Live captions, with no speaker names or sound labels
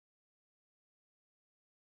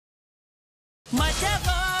मजा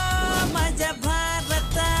भारत मजा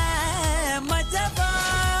भारत मजा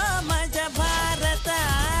भारत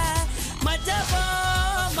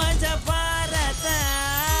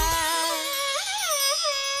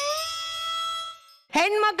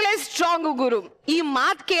ಹೆಣ್ಮಕ್ಳೇ ಸ್ಟ್ರಾಂಗ್ ಗುರು. ಈ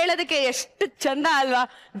ಮಾತ್ ಕೇಳೋದಕ್ಕೆ ಎಷ್ಟು ಚಂದ ಅಲ್ವಾ?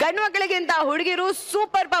 ಗಂಡು ಮಕ್ಕಳಿಗಿಂತ ಹುಡುಗಿರು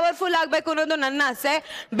ಸೂಪರ್ ಪವರ್ಫುಲ್ ಆಗ್ಬೇಕು ಅನ್ನೋದು ನನ್ನ ಆಸೆ.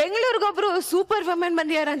 ಬೆಂಗಳೂರಿಗೊಬ್ರು ಸೂಪರ್ ವುಮೆನ್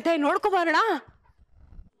ಬಂದಿಯಾರಂತೆ, ನೋಡ್ಕೊಬರೋಣ.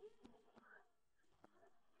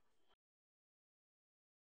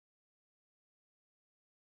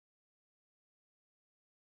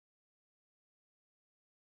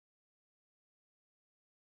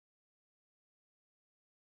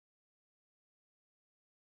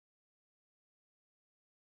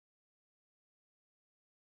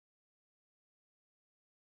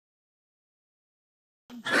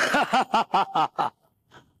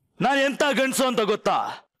 ನಾನು ಎಂತ ಗಂಡಸು ಅಂತ ಗೊತ್ತಾ?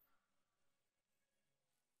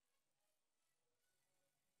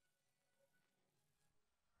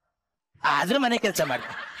 ಆದ್ರೂ ಮನೆ ಕೆಲಸ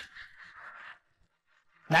ಮಾಡ್ತೀನಿ.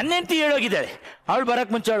 ನನ್ನ ಹೆಂಡತಿ ಹೇಳೋಗಿದ್ದಾಳೆ, ಅವಳು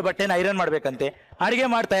ಬರಕ್ ಮುಂಚೆ ಅವಳು ಬಟ್ಟೆನ ಐರನ್ ಮಾಡ್ಬೇಕಂತೆ, ಅಡಿಗೆ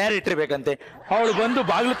ಮಾಡಿ ತಯಾರಿಟ್ಟಿರ್ಬೇಕಂತೆ, ಅವಳು ಬಂದು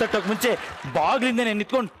ಬಾಗ್ಲು ತಟ್ಟೋಕ್ ಮುಂಚೆ ಬಾಗ್ಲಿಂದನೇ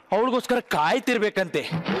ನಿಂತ್ಕೊಂಡು ಅವಳಿಗೋಸ್ಕರ ಕಾಯ್ತಿರ್ಬೇಕಂತೆ.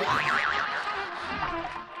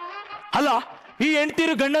 ಅಲ್ಲ, ಈ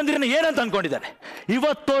ಹೆಂಡತಿರು ಗಂಡಂದಿರನ್ನ ಏನಂತ ಅನ್ಕೊಂಡಿದ್ದಾನೆ?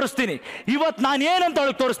 ಇವತ್ತು ತೋರಿಸ್ತೀನಿ, ಇವತ್ತು ನಾನು ಏನಂತ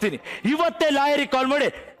ಅವಳಿಗೆ ತೋರಿಸ್ತೀನಿ. ಇವತ್ತೇ ಲಾಯರಿಗೆ ಕಾಲ್ ಮಾಡಿ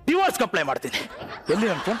ಡಿವೋರ್ಸ್ಗೆ ಅಪ್ಲೈ ಮಾಡ್ತೀನಿ. ಎಲ್ಲಿ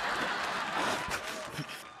ನನ್ನ ಫೋನ್?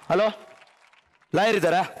 ಹಲೋ, ಲಾಯರ್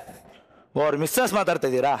ಇದ್ದಾರಾ? ಅವ್ರ ಮಿಸ್ಸಸ್ ಮಾತಾಡ್ತಾ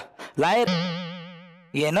ಇದ್ದೀರಾ? ಲಾಯರ್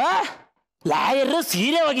ಏನೋ ಲಾಯರ್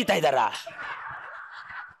ಸೀರೆ ಒಗಿತಾ ಇದ್ದಾರಾ?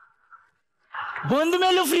 ಬಂದ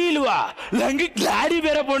ಮೇಲೂ ಫ್ರೀ ಇಲ್ವಾ? ನಂಗೆ ಗಾಡಿ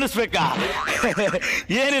ಬೇರೆ ಪೋಣಿಸ್ಬೇಕಾ?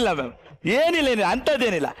 ಏನಿಲ್ಲ ಮ್ಯಾಮ್, ಏನಿಲ್ಲ,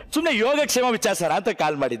 ಅಂತದ್ದೇನಿಲ್ಲ. ಸುಮ್ಮನೆ ಯೋಗಕ್ಷೇಮ ವಿಚಾರಿಸೋಣ ಅಂತ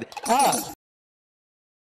ಕಾಲ್ ಮಾಡಿದ್ದೆ.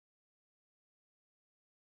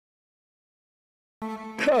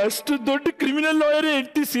 ಅಷ್ಟು ದೊಡ್ಡ ಕ್ರಿಮಿನಲ್ ಲಾಯರ್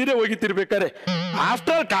ಹೆಂಡತಿ ಸೀರೆ ಹೋಗಿತಿರ್ಬೇಕಾರೆ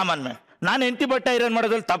ಆಫ್ಟರ್ ಆಲ್ ಕಾಮನ್ ಮ್ಯಾಮ್. ನಾನು ಹೆಂಡತಿ ಬಟ್ಟೆ ಐರನ್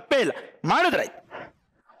ಮಾಡೋದ್ರಲ್ಲಿ ತಪ್ಪೇ ಇಲ್ಲ, ಮಾಡಿದ್ರಾಯ್ತು.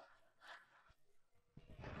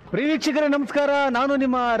 ಪ್ರಿಯ ನಮಸ್ಕಾರ, ನಾನು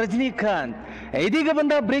ನಿಮ್ಮ ರಜನಿಕಾಂತ್. ಇದೀಗ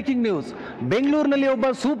ಬಂದ ಬ್ರೇಕಿಂಗ್ ನ್ಯೂಸ್. ಬೆಂಗಳೂರಿನಲ್ಲಿ ಒಬ್ಬ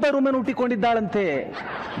ಸೂಪರ್ ವುಮೆನ್ ಹುಟ್ಟಿಕೊಂಡಿದ್ದಾಳಂತೆ.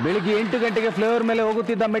 ಬೆಳಿಗ್ಗೆ 8 ಗಂಟೆಗೆ ಫ್ಲೈಓವರ್ ಮೇಲೆ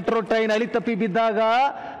ಹೋಗುತ್ತಿದ್ದ ಮೆಟ್ರೋ ಟ್ರೈನ್ ಹಳಿ ತಪ್ಪಿ ಬಿದ್ದಾಗ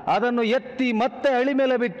ಅದನ್ನು ಎತ್ತಿ ಮತ್ತೆ ಹಳಿ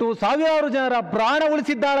ಮೇಲೆ ಬಿಟ್ಟು ಸಾವಿರಾರು ಜನರ ಪ್ರಾಣ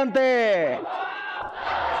ಉಳಿಸಿದ್ದಾಳಂತೆ.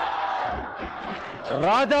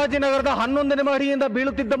 ರಾಜಾಜಿನಗರದ 11ನೇ ಮಹಡಿಯಿಂದ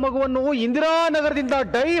ಬೀಳುತ್ತಿದ್ದ ಮಗುವನ್ನು ಇಂದಿರಾನಗರದಿಂದ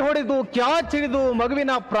ಡೈ ಹೊಡೆದು ಕ್ಯಾಚ್ ಹಿಡಿದು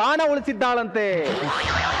ಮಗುವಿನ ಪ್ರಾಣ ಉಳಿಸಿದ್ದಾಳಂತೆ.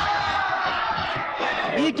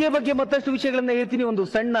 ಈಕೆ ಬಗ್ಗೆ ಮತ್ತಷ್ಟು ವಿಷಯಗಳನ್ನ ಹೇಳ್ತೀನಿ ಒಂದು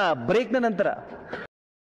ಸಣ್ಣ ಬ್ರೇಕ್ನ ನಂತರ.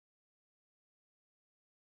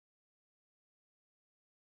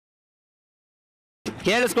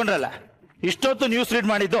 ಕೇಳಿಸ್ಕೊಂಡ್ರಲ್ಲ, ಇಷ್ಟೊತ್ತು ನ್ಯೂಸ್ ರೀಡ್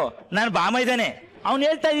ಮಾಡಿದ್ದು ನಾನು ಬಾಮ ಇದ್ದಾನೆ. ಅವ್ನು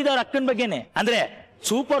ಹೇಳ್ತಾ ಇದ್ದಿದ್ದ ಅವ್ರ ಅಕ್ಕನ ಬಗ್ಗೆನೆ, ಅಂದ್ರೆ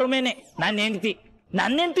ಸೂಪರ್ ವುಮೆನೆ ನನ್ನ ಹೆಂಡತಿ.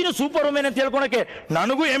 ನನ್ನ ಹೆಂಡತಿನೂ ಸೂಪರ್ ವುಮೆನ್ ಅಂತ ಹೇಳ್ಕೊಳಕ್ಕೆ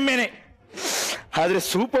ನನಗೂ ಹೆಮ್ಮೆನೆ. ಆದ್ರೆ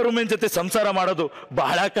ಸೂಪರ್ ವುಮೆನ್ ಜೊತೆ ಸಂಸಾರ ಮಾಡೋದು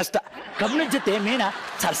ಬಹಳ ಕಷ್ಟ. ಕಬ್ಬಿಣದ ಜೊತೆ ಮೇಣ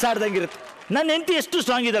ಸರ್ಸಾಡ್ದಂಗಿರುತ್ತೆ. ನನ್ನ ಹೆಂಡತಿ ಎಷ್ಟು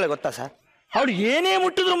ಸ್ಟ್ರಾಂಗ್ ಇದ್ದಾಳೆ ಗೊತ್ತಾ ಸರ್? ಅವಳು ಏನೇ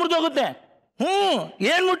ಮುಟ್ಟಿದ್ರು ಮುರಿದೋಗುತ್ತೆ.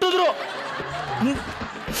 ಏನ್ ಮುಟ್ಟಿದ್ರು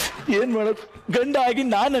ಏನ್ ಮಾಡೋದು? ಗಂಡ ಆಗಿ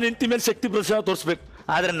ನಾನು ನನ್ನ ಹೆಂಡತಿ ಮೇಲೆ ಶಕ್ತಿ ಪ್ರದರ್ಶನ ತೋರಿಸ್ಬೇಕು.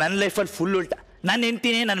 ಆದ್ರೆ ನನ್ನ ಲೈಫಲ್ಲಿ ಫುಲ್ ಉಲ್ಟಾ. ನನ್ನ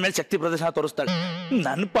ಹೆಂಡತಿನೇ ನನ್ನ ಮೇಲೆ ಶಕ್ತಿ ಪ್ರದರ್ಶನ ತೋರಿಸ್ತಾಳೆ.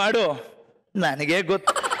 ನನ್ನ ಪಾಡು ನನಗೆ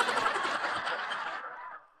ಗೊತ್ತು.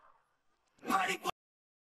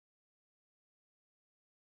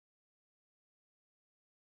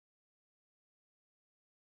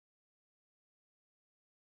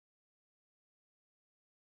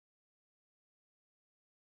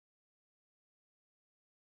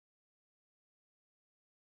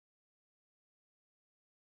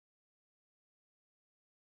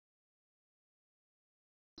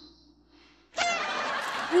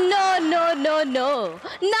 ನೋ ನೋ ನೋ ನೋ,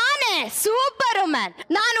 ನಾನೇ ಸೂಪರ್ ವುಮನ್.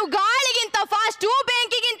 ನಾನು ಗಾಳಿಗಿಂತ ಫಾಸ್ಟು,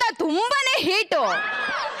 ಬೆಂಕಿಗಿಂತ ತುಂಬಾನೇ ಹೀಟು.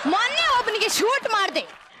 ಮೊನ್ನೆ ಒಬ್ಬನಿಗೆ ಶೂಟ್ ಮಾಡಿದೆ.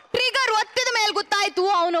 ಟ್ರಿಗರ್ ಒತ್ತಿದ ಮೇಲೆ ಗೊತ್ತಾಯ್ತು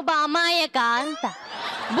ಅವನೊಬ್ಬ ಅಮಾಯಕ ಅಂತ.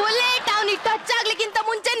 ಬುಲೆಟ್ ಅವನಿಗೆ ಟಚ್ ಆಗ್ಲಿಕ್ಕಿಂತ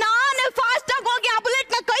ಮುಂಚೆ ನಾನು ಫಾಸ್ಟ್ ಆಗಿ ಹೋಗಿ ಆ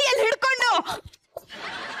ಬುಲೆಟ್ ನ ಕೈಯಲ್ಲಿ ಹಿಡ್ಕೊಂಡು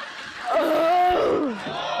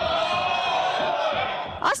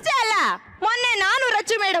ಅಷ್ಟೇ ಅಲ್ಲ, ಮೊನ್ನೆ ನಾನು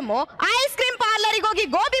ರಚು ಮೇಡಮ್ ಐಸ್ ಕ್ರೀಮ್ ಪಾರ್ಲರಿಗೆ ಹೋಗಿ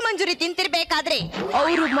ಗೋಬಿ ಮಂಜೂರಿ ತಿಂತಿರ್ಬೇಕಾದ್ರೆ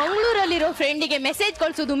ಅವರು ಮಂಗಳೂರಲ್ಲಿರೋ ಫ್ರೆಂಡಿಗೆ ಮೆಸೇಜ್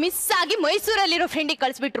ಕಳ್ಸೋದು ಮಿಸ್ ಆಗಿ ಮೈಸೂರಲ್ಲಿರೋ ಫ್ರೆಂಡಿಗೆ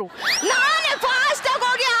ಕಳ್ಸಿಬಿಟ್ರು. ನಾನೇ ಫಾಸ್ಟ್ ಆಗಿ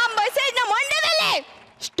ಹೋಗಿ ಆ ಮೆಸೇಜ್ ನ ಮಂಡ್ಯದಲ್ಲೇ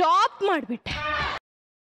ಸ್ಟಾಪ್ ಮಾಡ್ಬಿಟ್ಟೆ.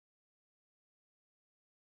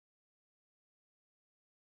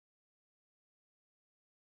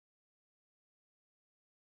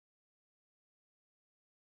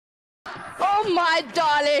 Oh my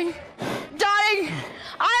darling, darling,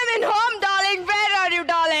 I'm in home, darling. Where are you,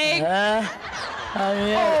 darling?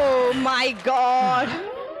 Oh my God.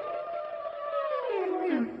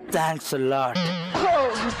 Thanks a lot.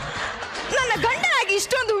 ನನ್ನ ಗಂಡ ಆಗಿ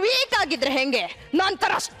ಇಷ್ಟೊಂದು ವೀಕ್ ಆಗಿದ್ರೆ ಹೆಂಗೆ? ನಾನ್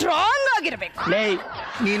ತರ ಸ್ಟ್ರಾಂಗ್ ಆಗಿರ್ಬೇಕು.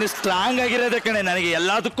 ನೀನು ಸ್ಟ್ರಾಂಗ್ ಆಗಿರೋದೇ ಕಣೆ ನನಗೆ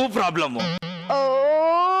ಎಲ್ಲದಕ್ಕೂ ಪ್ರಾಬ್ಲಮ್.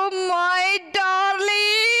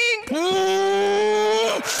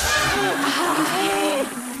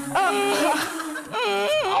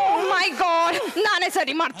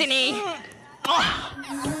 ಸರಿ ಮಾಡ್ತೀನಿ.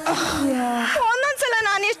 ಒಂದೊಂದ್ಸಲ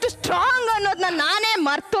ನಾನು ಎಷ್ಟು ಸ್ಟ್ರಾಂಗ್ ಅನ್ನೋದನ್ನ ನಾನೇ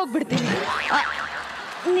ಮರ್ತೋಗ್ಬಿಡ್ತೀನಿ.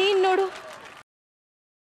 ನೀನ್ ನೋಡು,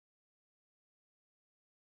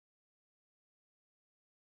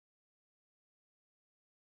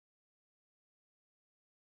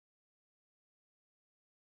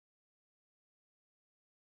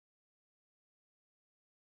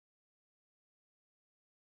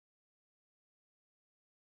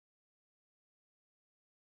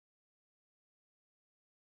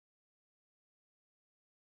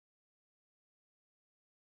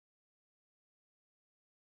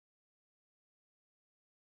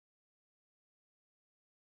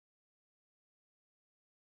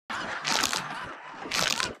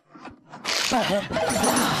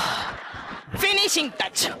 ಫಿನಿಶಿಂಗ್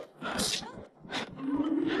ಟಚ್.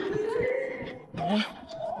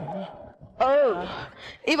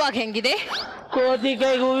 ಇವಾಗ ಹೆಂಗಿದೆ? ಕೋತಿ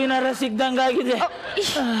ಕೈಗೆ ಹೂವಿನ ಸಿಗ್ದಂಗಾಗಿದೆ.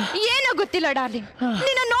 ಏನೋ ಗೊತ್ತಿಲ್ಲ ಡಾರ್ಲಿಂಗ್,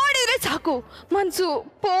 ನಿನ್ನ ನೋಡಿದ್ರೆ ಸಾಕು ಮನ್ಸು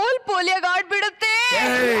ಪೋಲಿಯಾಗ ಆಡ್ಬಿಡುತ್ತೆ.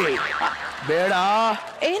 ಬೇಡ.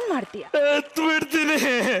 ಏನ್ ಮಾಡ್ತೀಯ? ಬಿಡ್ತೀನಿ,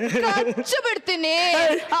 ಬಿಡ್ತೀನಿ.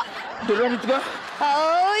 ನಿಂತ್ಕೋ.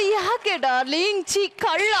 ಯಾಕೆ ಡಾರ್ಲಿಂಗ್?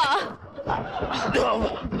 ಕಳ್ಳ.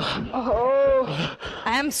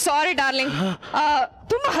 ಐ ಆಮ್ ಸಾರಿ ಡಾರ್ಲಿಂಗ್,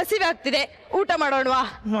 ತುಂಬಾ ಹಸಿವೆ ಆಗ್ತಿದೆ, ಊಟ ಮಾಡೋಣವಾ?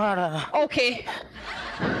 ಮಾಡೋಣ. Okay.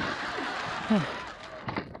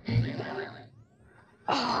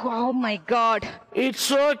 O my god,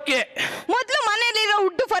 it's okay. ಮೊದಲು ಮನೆಯಲ್ಲಿರೋ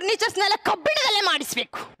ವುಡ್ ಫರ್ನಿಚರ್ಸ್ನೆಲ್ಲ ಕಬ್ಬಿಣದಲ್ಲೇ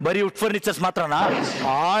ಮಾಡಿಸ್ಬೇಕು. ಬರೀ ವುಡ್ ಫರ್ನಿಚರ್ಸ್ ಮಾತ್ರನಾ?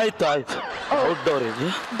 ಆಯ್ತು ಆಯ್ತು. ಔಟ್ಡೋರ್ ಇದು.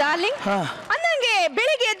 ಡಾರ್ಲಿಂಗ್, ಅಂದಂಗೆ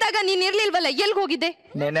ಬೆಳಿಗ್ಗೆ ಎದ್ದಾಗ ನೀನ್ ಇರ್ಲಿಲ್ವಲ್ಲ, ಎಲ್ಗ್ ಹೋಗಿದ್ದೆ?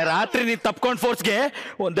 ನೆನ್ನೆ ರಾತ್ರಿ ನೀನ್ ತಪ್ಕೊಂಡ್ ಫೋರ್ಸ್ಗೆ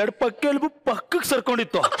ಒಂದೆರಡು ಪಕ್ಕೆಲ್ಬು ಪಕ್ಕಕ್ಕೆ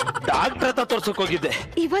ಸರ್ಕೊಂಡಿತ್ತು, ಡಾಕ್ಟರ್ ಹತ್ರ ತೋರ್ಸಕ್ ಹೋಗಿದ್ದೆ.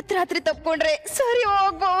 ಇವತ್ ರಾತ್ರಿ ತಪ್ಕೊಂಡ್ರೆ ಸರಿ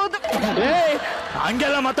ಹೋಗ್ಬಹುದು.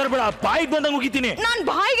 ಹಂಗೆಲ್ಲ ಮಾತಾಡ್ಬೇಡ, ಬಾಯಿಗೆ ಬಂದಂಗ್ ಮುಗಿತೀನಿ. ನಾನ್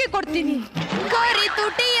ಬಾಯಿಗೆ ಕೊಡ್ತೀನಿ. ಕರಿ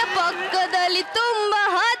ತುಟಿಯ ಪಕ್ಕದಲ್ಲಿ ತುಂಬಾ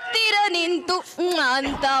ಹತ್ತಿರ ನಿಂತು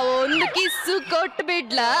ಅಂತ ಒಂದು ಕಿಸ್ಸು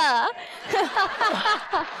ಕೊಟ್ಬಿಡ್ಲಾ?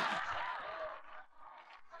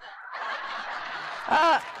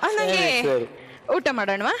 ನನಗೆ ಊಟ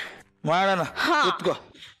ಮಾಡೋಣವಾ? ಮಾಡೋಣ, ಕೂತ್ಕೋ.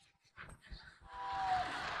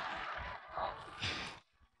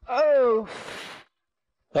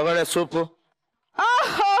 ತಗೊಳ್ಳೆ ಸೂಪು.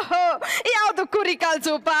 ಯಾವ್ದು ಕುರಿ ಕಾಲ್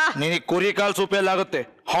ಸೂಪಾ? ನಿನಗೆ ಕುರಿ ಕಾಲ್ ಸೂಪ್ ಎಲ್ಲ ಆಗುತ್ತೆ,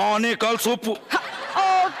 ಆನೆ ಕಾಲ್ ಸೂಪು. ಓ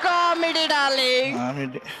ಕಾಮಿಡಿ ಡಾರ್ಲಿಂಗ್.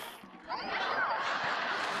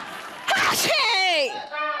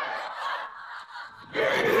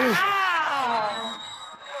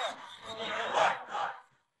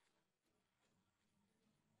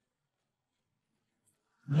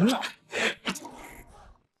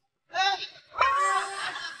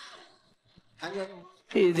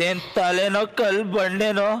 ಇದೇನ್ ತಲೆನೋ ಕಲ್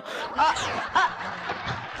ಬಂಡೆನೋ?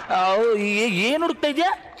 ಏನ್ ಹುಡುಕ್ತಾ ಇದ್ಯಾ?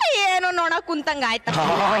 ಏನು ನೋಡ ಕುಂತಂಗ ಆಯ್ತಾ?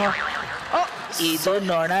 ಇದು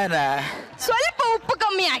ನೋಡೋಣ. ಸ್ವಲ್ಪ ಉಪ್ಪು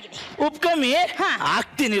ಕಮ್ಮಿ ಆಗಿದೆ. ಉಪ್ಪು ಕಮ್ಮಿ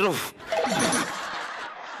ಹಾಕ್ತೀನಿ.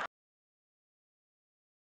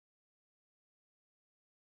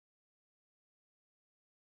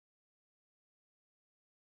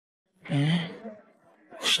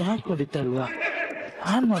 ಶಾಕ್ ಹೊಡಿತಲ್ವಾ?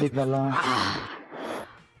 ಆನ್ ಮಾಡಿದ್ನಲ್ಲ.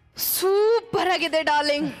 ಸೂಪರ್ ಆಗಿದೆ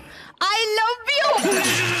darling, I love you.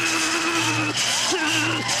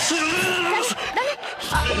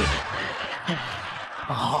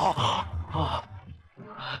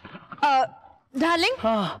 Darling,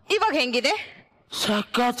 ಇವಾಗ ಹೆಂಗಿದೆ?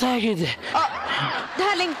 ಸಖತ್ತಾಗಿದೆ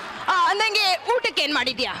ಡಾರ್ಲಿಂಗ್. ನಂಗೆ ಊಟಕ್ಕೆ ಏನ್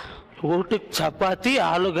ಮಾಡಿದ್ಯಾ? ಊಟಕ್ಕೆ ಚಪಾತಿ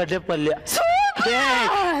ಆಲೂಗಡ್ಡೆ ಪಲ್ಯ.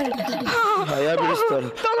 ಭಯ ಬಿಡಿಸ್ತಾರೆ.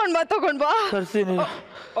 ತಗೊಂಡ್ ಬಾ. ತರ್ತೀನಿ.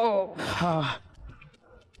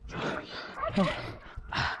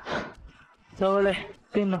 ತಗೊಳ್ಳೆ,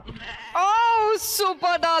 ತಿನ್ನು. ಓ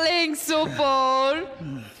ಸೂಪರ್ ಡಾರ್ಲಿಂಗ್, ಸೂಪರ್.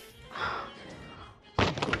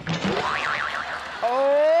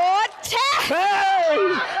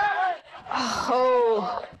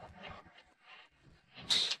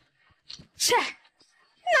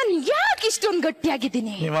 ನಾನು ಯಾಕೆ ಇಷ್ಟೊಂದು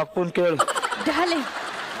ಗಟ್ಟಿಯಾಗಿದ್ದೀನಿ? ನಿಮ್ಮ ಅಪ್ಪನ್ ಕೇಳು. ಡಾರ್ಲಿಂಗ್,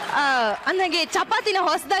 ನನಗೆ ಚಪಾತಿನ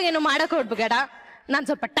ಹೊಸದಾಗೇನು ಮಾಡಕ್ ಹೊಡ್ಬೇಡ, ನಾನು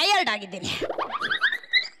ಸ್ವಲ್ಪ ಟಯರ್ಡ್ ಆಗಿದ್ದೀನಿ.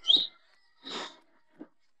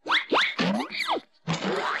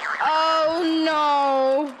 Oh no.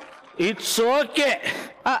 It's okay.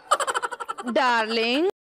 Darling.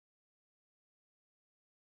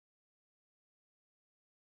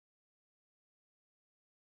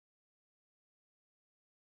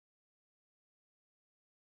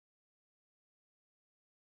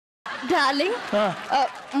 Darling,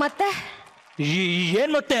 ಮತ್ತೆ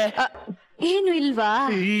ಏನ್ ಮತ್ತೆ? ಏನು ಇಲ್ವಾ?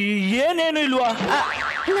 ಏನೇನು ಇಲ್ವಾ?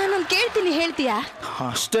 ನಾನೊಂದು ಕೇಳ್ತೀನಿ, ಹೇಳ್ತೀಯಾ?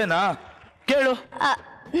 ಅಷ್ಟೇನಾ? ಕೇಳು.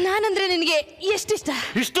 ನಾನಂದ್ರೆ ನಿನಗೆ ಎಷ್ಟಿಷ್ಟ?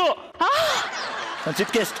 ಇಷ್ಟು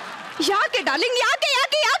ಚಿಟ್ಕೆ ಎಷ್ಟು? ಯಾಕೆ ಡಾರ್ಲಿಂಗ್, ಯಾಕೆ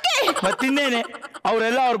ಯಾಕೆ ಯಾಕೆ? ಮತ್ತಿನ್ನೇನೆ,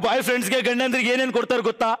 ಅವರೆಲ್ಲ ಅವ್ರ ಬಾಯ್ ಫ್ರೆಂಡ್ಸ್ಗೆ ಗಂಡಂದ್ರಿಗೆ ಏನೇನ್ ಕೊಡ್ತಾರೆ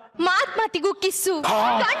ಗೊತ್ತಾ? ಮಾತಿಗೂ ಕಿಸ್ಸು,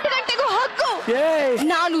 ಗಂಟೆಗೂ ಹಕ್ಕು.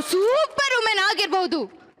 ನಾನು ಸೂಪರ್ ವುಮೆನ್ ಆಗಿರ್ಬಹುದು,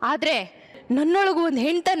 ಆದ್ರೆ ನನ್ನೊಳಗೂ ಒಂದು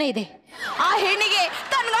ಹೆಣ್ತನ ಇದೆ. ಆ ಹೆಣ್ಣಿಗೆ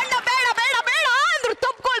ತನ್ನ ಗಂಡ ಬೇಡ ಬೇಡ ಬೇಡ ಅಂದ್ರು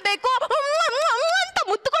ತಪ್ಕೊಳ್ಬೇಕು ಅಂತ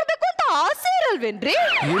ಮುತ್ತುಕೊಳ್ಬೇಕು ಅಂತ ಆಸೆ ಇರಲ್ವೇನ್ರಿ?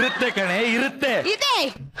 ಇರುತ್ತೆ ಕಣೆ, ಇರುತ್ತೆ. ಇದೆ.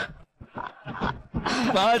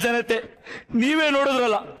 ಜನತೆ ನೀವೇ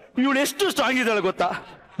ನೋಡಿದ್ರಲ್ಲ, ಇವಳು ಎಷ್ಟು ಸ್ಟ್ರಾಂಗ್ ಇದ್ದಾಳೆ ಗೊತ್ತಾ?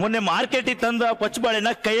 ಮೊನ್ನೆ ಮಾರ್ಕೆಟಿಗೆ ತಂದ ಪಚ್ಚ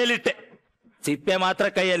ಬಾಳೆನ ಕೈಯಲ್ಲಿಟ್ಟೆ, ಸಿಪ್ಪೆ ಮಾತ್ರ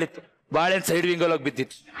ಕೈಯಲ್ಲಿತ್ತು, ಬಾಳೆನ್ ಸೈಡ್ ವಿಂಗಲ್ ಹೋಗಿ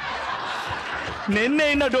ಬಿದ್ದಿತ್ತು. ನಿನ್ನೆ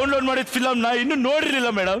ಇನ್ನ ಡೌನ್ಲೋಡ್ ಮಾಡಿದ ಫಿಲಮ್ನ ಇನ್ನು ನೋಡಿರ್ಲಿಲ್ಲ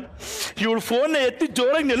ಮೇಡಮ್. ಇವಳು ಫೋನ್ ಎತ್ತಿ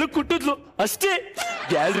ಜೋರಾಗಿ ನೆಲಕ್ಕೆ ಕುಟ್ಟಿದ್ಲು ಅಷ್ಟೇ.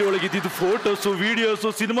 ಗ್ಯಾಲರಿ ಒಳಗಿದ್ದು ಫೋಟೋಸು, ವಿಡಿಯೋಸು,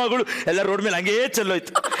 ಸಿನಿಮಾಗಳು ಎಲ್ಲ ರೋಡ್ ಮೇಲೆ ಹಂಗೇ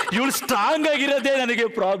ಚೆಲ್ಲೋಯ್ತು. ಇವಳು ಸ್ಟ್ರಾಂಗ್ ಆಗಿರೋದೇ ನನಗೆ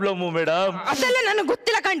ಪ್ರಾಬ್ಲಮ್ ಮೇಡಮ್. ಅದೆಲ್ಲ ನನಗೆ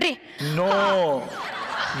ಗೊತ್ತಿಲ್ಲ ಕಣ್ರಿ. No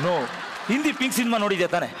no, Hindi pink cinema ನೋಡಿದ್ಯಾ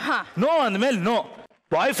ತಾನೆ? ನೋ ಅಂದ್ಮೇಲೆ ನೋ,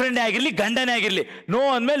 ಬಾಯ್ ಫ್ರೆಂಡೇ ಆಗಿರ್ಲಿ ಗಂಡನೇ ಆಗಿರ್ಲಿ, ನೋ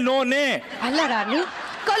ಅಂದ್ಮೇಲೆ ನೋನೇ. ಅಲ್ಲ ರಾಣಿ,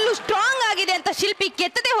 ಕಲ್ಲು ಸ್ಟ್ರಾಂಗ್ ಆಗಿದೆ ಅಂತ ಶಿಲ್ಪಿ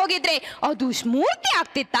ಕೆತ್ತದೆ ಹೋಗಿದ್ರೆ ಅದು ಸ್ಮೂರ್ತಿ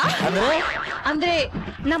ಆಗ್ತಿತ್ತಾ? ಅಂದ್ರೆ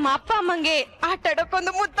ನಮ್ಮ ಅಪ್ಪ ಅಮ್ಮಂಗೆ ಆಟ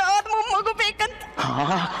ಆಡಕ್ಕೊಂದು ಮುದ್ದಾದ ಮಗು ಬೇಕಂತ.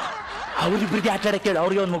 ಅವ್ರಿಬ್ರಿಗೆ ಆಟ ಆಡಕ್ಕೆ ಹೇಳಿ,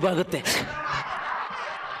 ಅವ್ರಿಗೆ ಒಂದು ಮಗು ಆಗುತ್ತೆ.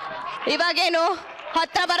 ಇವಾಗೇನು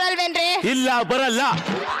ಹತ್ರ ಬರಲ್ವೇನ್ರಿ? ಇಲ್ಲ, ಬರಲ್ಲ.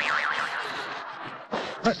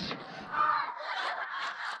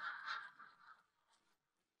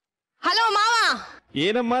 ಹಲೋ ಮಾವ.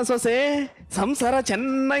 ಏನಮ್ಮ ಸೊಸೆ, ಸಂಸಾರ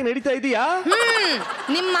ಚೆನ್ನಾಗಿ ನಡೀತಾ ಇದೀಯಾ?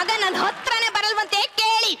 ನಿಮ್ ಮಗ ನನ್ನ ಹತ್ರನೇ ಬರಲ್ವಂತೆ,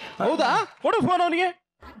 ಕೇಳಿ. ಹೌದಾ? ಕೊಡು ಫೋನ್ ಅವನಿಗೆ.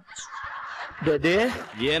 ಡ್ಯಾಡಿ,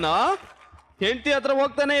 ಏನೋ ಹೆಂಡತಿ ಹತ್ರ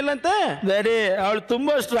ಹೋಗ್ತಾನೆ ಇಲ್ಲಂತೆ? ಡ್ಯಾಡಿ, ಅವಳು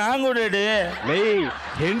ತುಂಬಾ ಸ್ಟ್ರಾಂಗ್ ಡ್ಯಾಡಿ.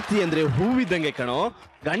 ಹೆಂಡತಿ ಅಂದ್ರೆ ಹೂವಿದ್ದಂಗೆ ಕಣೋ,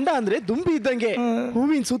 ಗಂಡ ಅಂದ್ರೆ ದುಂಬಿ ಇದ್ದಂಗೆ.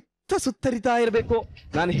 ಹೂವಿನ ಸುತ್ತ ಸುತ್ತರಿತಾ ಇರ್ಬೇಕು.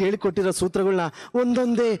 ನಾನು ಹೇಳಿಕೊಟ್ಟಿರೋ ಸೂತ್ರಗಳನ್ನ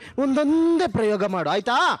ಒಂದೊಂದೇ ಪ್ರಯೋಗ ಮಾಡು,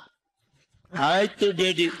 ಆಯ್ತಾ? ಆಯ್ತು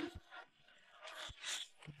ಡ್ಯಾಡಿ.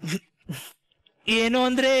 ಏನು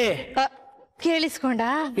ಅಂದ್ರೆ ಕೇಳಿಸ್ಕೊಂಡ?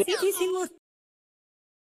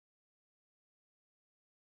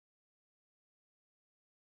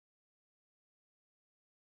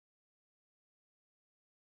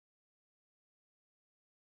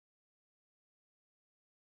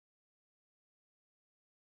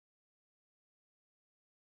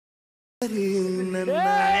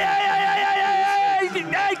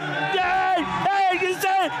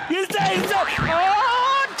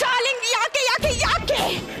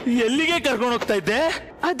 ಎಲ್ಲಿಗೆ ಕರ್ಕೊಂಡು ಹೋಗ್ತಾ ಇದ್ದೆ?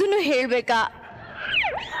 ಅದನ್ನು ಹೇಳ್ಬೇಕಾ?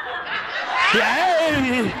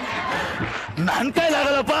 ನನ್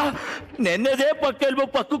ಕೈಲಾಗಲ್ಲಪ್ಪ. ನೆನ್ನೆದೇ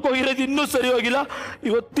ಪಕ್ಕಕ್ಕೆ ಹೋಗಿರೋದು ಇನ್ನೂ ಸರಿ ಹೋಗಿಲ್ಲ.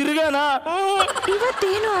 ಇವತ್ತು ತಿರ್ಗಾನ.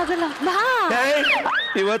 ಇವತ್ತೇನು ಆಗಲ್ಲ ಬಾ.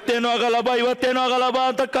 ಇವತ್ತೇನು ಆಗಲ್ಲ ಬಾ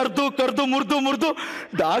ಅಂತ ಕರ್ದು ಮುರ್ದು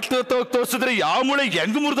ಡಾಕ್ಟರ್ ಹತ್ರ ಹೋಗಿ ತೋರಿಸಿದ್ರೆ ಯಾವ ಮೂಳೆ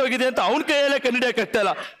ಹೆಂಗ್ ಮುರಿದೋಗಿದೆ ಅಂತ ಅವನ ಕೈಯಲ್ಲೇ ಕಂಡಿಡಿಯಕ್ಕಾಗ್ತಾ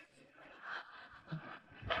ಇಲ್ಲ.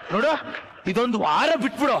 ನೋಡ, ಇದೊಂದು ವಾರ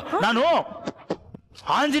ಬಿಟ್ಬಿಡು, ನಾನು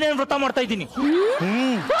ಆಂಜನೇಯನ ವ್ರತ ಮಾಡ್ತಾ ಇದ್ದೀನಿ.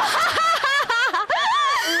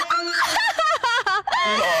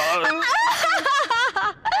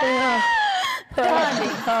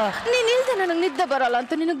 ನೀನಿಲ್ದೆ ನನಗ್ ನಿದ್ದೆ ಬರಲ್ಲ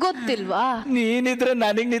ಅಂತ ನಿನಗ್ ಗೊತ್ತಿಲ್ವಾ? ನೀನಿದ್ರೆ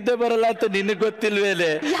ನನಗ್ ನಿದ್ದೆ ಬರಲ್ಲ ಅಂತ ನಿನಗ್ ಗೊತ್ತಿಲ್ವೇಲೆ?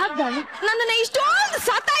 ನನ್ನನ್ನ ಇಷ್ಟೊಂದು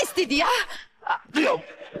ಸತಾಯಿಸ್ತಿದ್ಯಾ?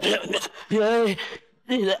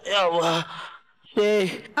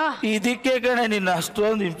 ಇದಕ್ಕೆ ಕಣೆ ನಿನ್ನ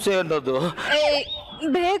ಅಷ್ಟೊಂದು ಹಿಂಸೆ ಅನ್ನೋದು.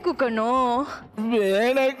 ಬೇಕು ಕಣೋ.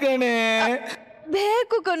 ಬೇಡ ಕಣೆ.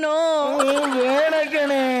 ಬೇಕು ಕಣೋ. ಬೇಡ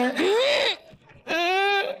ಕಣೆ.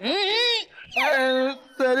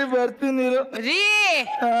 ಸರಿ, ಬರ್ತೀನಿ.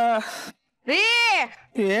 ರೀ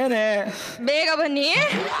ಏನೇ? ಬೇಗ ಬನ್ನಿ.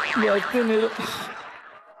 ಬರ್ತೀನಿ.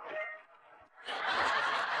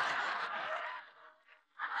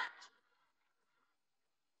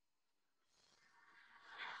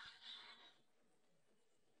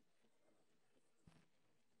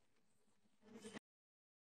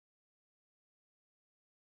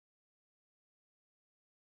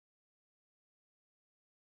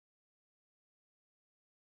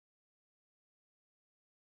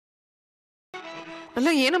 ಅಲ್ಲ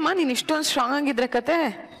ಏನಮ್ಮ ನೀನ್ ಇಷ್ಟೊಂದು ಸ್ಟ್ರಾಂಗ್ ಆಗಿದ್ರೆ ಕತೆ?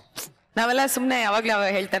 ನಾವೆಲ್ಲ ಸುಮ್ನೆ ಯಾವಾಗ್ಲೂ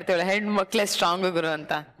ಹೇಳ್ತಾ ಇರ್ತೀವಲ್ಲ, ಹೆಣ್ಣು ಮಕ್ಳೇ ಸ್ಟ್ರಾಂಗ್ ಗುರು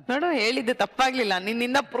ಅಂತ. ನೋಡು, ಹೇಳಿದ್ದು ತಪ್ಪಾಗ್ಲಿಲ್ಲ,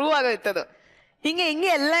 ನಿನ್ನಿಂದ ಪ್ರೂವ್ ಆಗೋಯ್ತದು. ಹಿಂಗೆ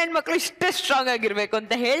ಎಲ್ಲ ಹೆಣ್ಮಕ್ಳು ಇಷ್ಟೇ ಸ್ಟ್ರಾಂಗ್ ಆಗಿರ್ಬೇಕು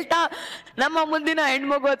ಅಂತ ಹೇಳ್ತಾ ನಮ್ಮ ಮುಂದಿನ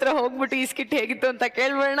ಹೆಣ್ಮಗು ಹತ್ರ ಹೋಗ್ಬಿಟ್ಟು ಈ ಸ್ಕಿಟ್ ಹೇಗಿತ್ತು ಅಂತ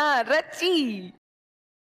ಕೇಳ್ಬೇಡ. ರಚಿ.